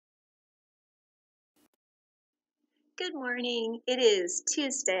Good morning. It is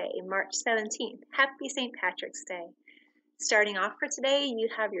Tuesday, March 17th. Happy St. Patrick's Day. Starting off for today, you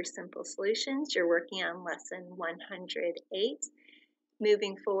have your simple solutions. You're working on lesson 108.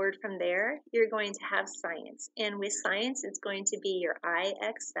 Moving forward from there, you're going to have science. And with science, it's going to be your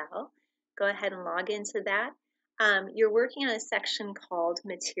IXL. Go ahead and log into that. You're working on a section called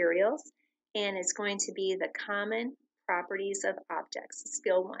materials, and it's going to be the common properties of objects,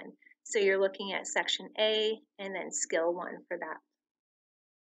 skill 1. So you're looking at section A and then skill 1 for that.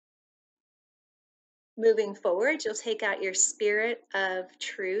 Moving forward, you'll take out your Spirit of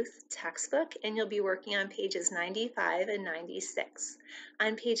Truth textbook and you'll be working on pages 95 and 96.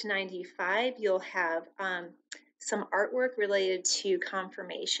 On page 95, you'll have some artwork related to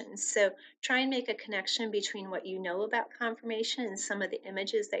confirmation. So try and make a connection between what you know about confirmation and some of the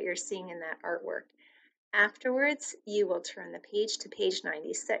images that you're seeing in that artwork. Afterwards, you will turn the page to page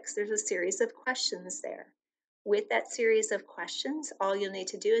 96. There's a series of questions there. With that series of questions, all you'll need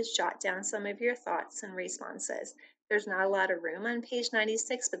to do is jot down some of your thoughts and responses. There's not a lot of room on page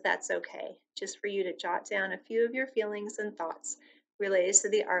 96, but that's okay, just for you to jot down a few of your feelings and thoughts related to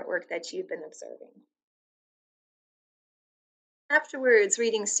the artwork that you've been observing. Afterwards,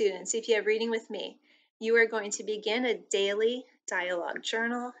 reading students, if you have reading with me, you are going to begin a daily dialogue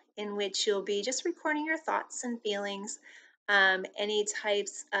journal in which you'll be just recording your thoughts and feelings, any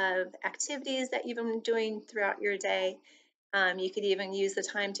types of activities that you've been doing throughout your day. You could even use the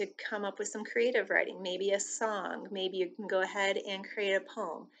time to come up with some creative writing, maybe a song, maybe you can go ahead and create a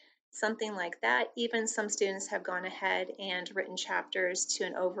poem, something like that. Even some students have gone ahead and written chapters to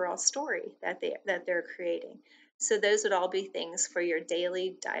an overall story that they're creating. So those would all be things for your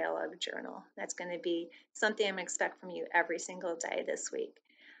daily dialogue journal. That's going to be something I'm going to expect from you every single day this week.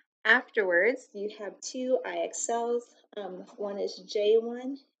 Afterwards, you have two IXLs. One is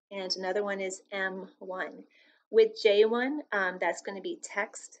J1 and another one is M1. With J1, that's going to be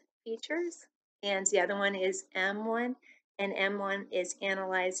text features, and the other one is M1, and M1 is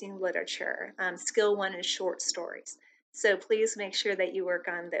analyzing literature. Skill 1 is short stories. So please make sure that you work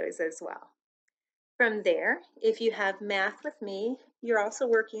on those as well. From there, if you have math with me, you're also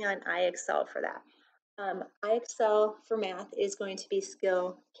working on IXL for that. IXL for math is going to be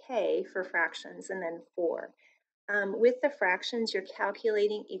skill K for fractions and then 4. With the fractions, you're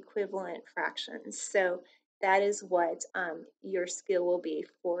calculating equivalent fractions. So that is what your skill will be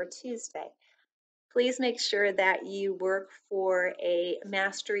for Tuesday. Please make sure that you work for a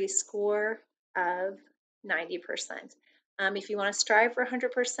mastery score of 90%. If you want to strive for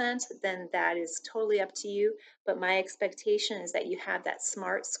 100%, then that is totally up to you. But my expectation is that you have that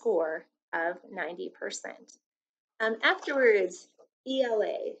SMART score of 90%. Afterwards,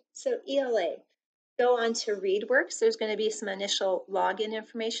 ELA. So ELA, go on to ReadWorks. There's going to be some initial login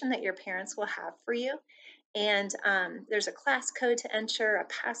information that your parents will have for you. And there's a class code to enter, a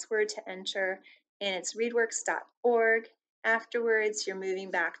password to enter, and it's readworks.org. Afterwards, you're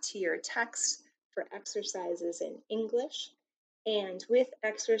moving back to your text for exercises in English. And with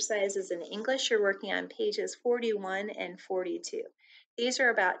exercises in English, you're working on pages 41 and 42. These are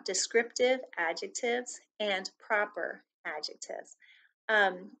about descriptive adjectives and proper adjectives.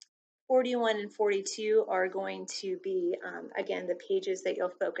 41 and 42 are going to be, again, the pages that you'll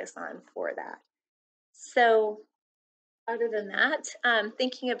focus on for that. So other than that,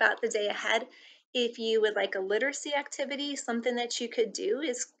 thinking about the day ahead, if you would like a literacy activity, something that you could do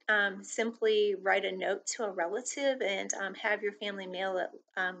is simply write a note to a relative and have your family mail it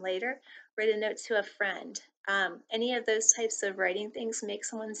later. Write a note to a friend. Any of those types of writing things make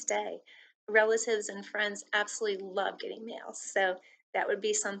someone's day. Relatives and friends absolutely love getting mail. So that would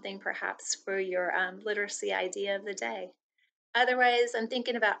be something perhaps for your literacy idea of the day. Otherwise, I'm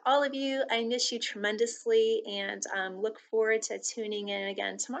thinking about all of you. I miss you tremendously and look forward to tuning in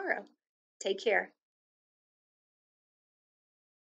again tomorrow. Take care.